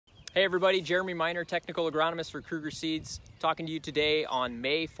Hey everybody, Jeremy Miner, Technical Agronomist for Kruger Seeds, talking to you today on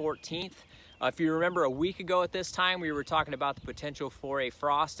May 14th. If you remember a week ago at this time, we were talking about the potential for a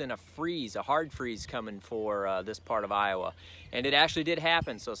frost and a freeze, a hard freeze coming for this part of Iowa. And it actually did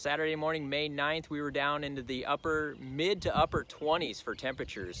happen. So Saturday morning, May 9th, we were down into the mid to upper 20s for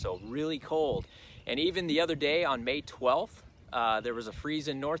temperatures, so really cold. And even the other day on May 12th, there was a freeze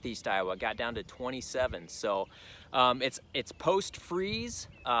in northeast Iowa, got down to 27. So it's post-freeze,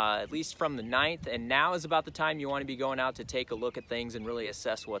 at least from the 9th, and now is about the time you want to be going out to take a look at things and really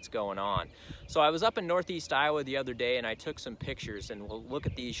assess what's going on. So I was up in northeast Iowa the other day and I took some pictures, and we'll look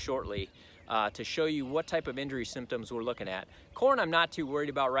at these shortly to show you what type of injury symptoms we're looking at. Corn I'm not too worried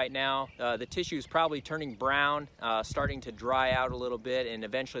about right now. The tissue is probably turning brown, starting to dry out a little bit, and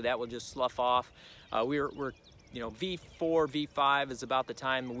eventually that will just slough off. We're V4, V5 is about the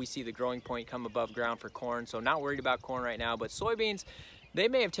time we see the growing point come above ground for corn, so not worried about corn right now. But soybeans, they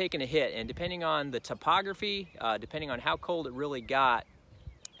may have taken a hit, and depending on the topography, depending on how cold it really got,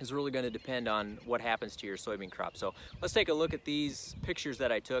 is really going to depend on what happens to your soybean crop. So let's take a look at these pictures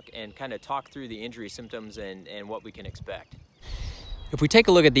that I took and kind of talk through the injury symptoms and what we can expect. If we take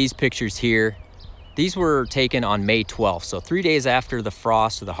a look at these pictures here, these were taken on May 12th, so 3 days after the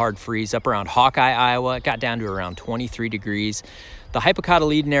frost or the hard freeze up around Hawkeye, Iowa. It got down to around 23 degrees. The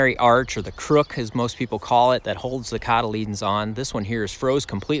hypocotyledonary arch, or the crook as most people call it, that holds the cotyledons on, this one here is froze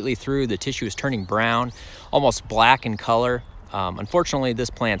completely through. The tissue is turning brown, almost black in color. Unfortunately, this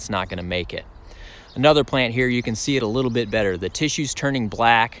plant's not going to make it. Another plant here, you can see it a little bit better. The tissue's turning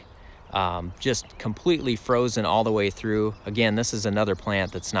black, just completely frozen all the way through. Again, this is another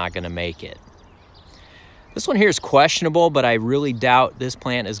plant that's not going to make it. This one here is questionable, but I really doubt this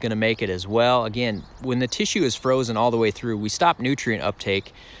plant is going to make it as well. Again, when the tissue is frozen all the way through, we stop nutrient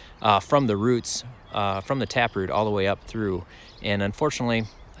uptake from the roots, from the taproot all the way up through. And unfortunately,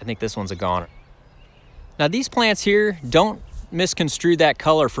 I think this one's a goner. Now these plants here, don't misconstrue that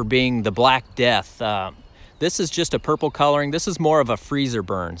color for being the Black Death. This is just a purple coloring. This is more of a freezer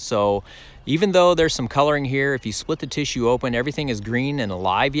burn. So even though there's some coloring here, if you split the tissue open, everything is green and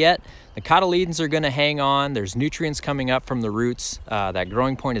alive yet. The cotyledons are going to hang on. There's nutrients coming up from the roots. That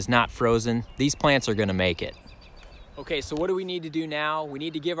growing point is not frozen. These plants are going to make it. Okay, so what do we need to do now? We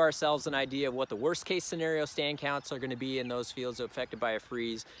need to give ourselves an idea of what the worst case scenario stand counts are going to be in those fields affected by a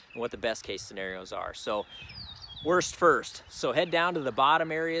freeze and what the best case scenarios are. So worst first. So head down to the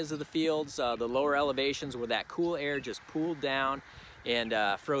bottom areas of the fields, the lower elevations where that cool air just pooled down and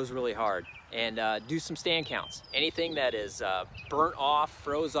froze really hard. And do some stand counts. Anything that is burnt off,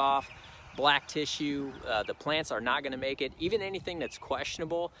 froze off, black tissue, the plants are not going to make it. Even anything that's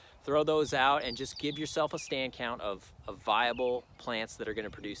questionable, throw those out and just give yourself a stand count of viable plants that are going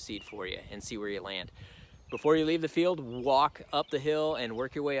to produce seed for you and see where you land. Before you leave the field, walk up the hill and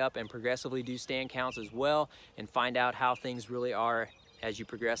work your way up and progressively do stand counts as well and find out how things really are as you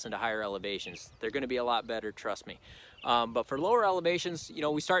progress into higher elevations. They're going to be a lot better, trust me. But for lower elevations,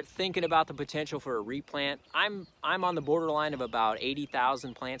 we start thinking about the potential for a replant. I'm on the borderline of about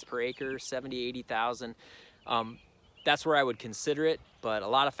 80,000 plants per acre, 70, 80,000. That's where I would consider it, but a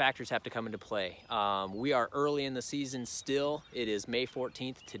lot of factors have to come into play. We are early in the season still. It is May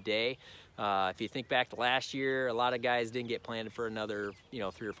 14th today. If you think back to last year, a lot of guys didn't get planted for another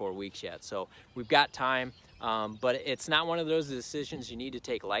 3 or 4 weeks yet. So we've got time, but it's not one of those decisions you need to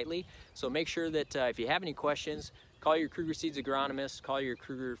take lightly. So make sure that if you have any questions, call your Kruger Seeds agronomist, call your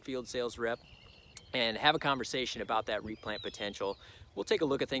Kruger field sales rep, and have a conversation about that replant potential. We'll take a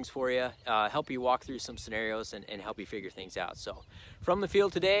look at things for you, help you walk through some scenarios and help you figure things out. So from the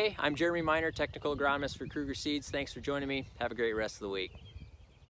field today, I'm Jeremy Miner, Technical Agronomist for Kruger Seeds. Thanks for joining me. Have a great rest of the week.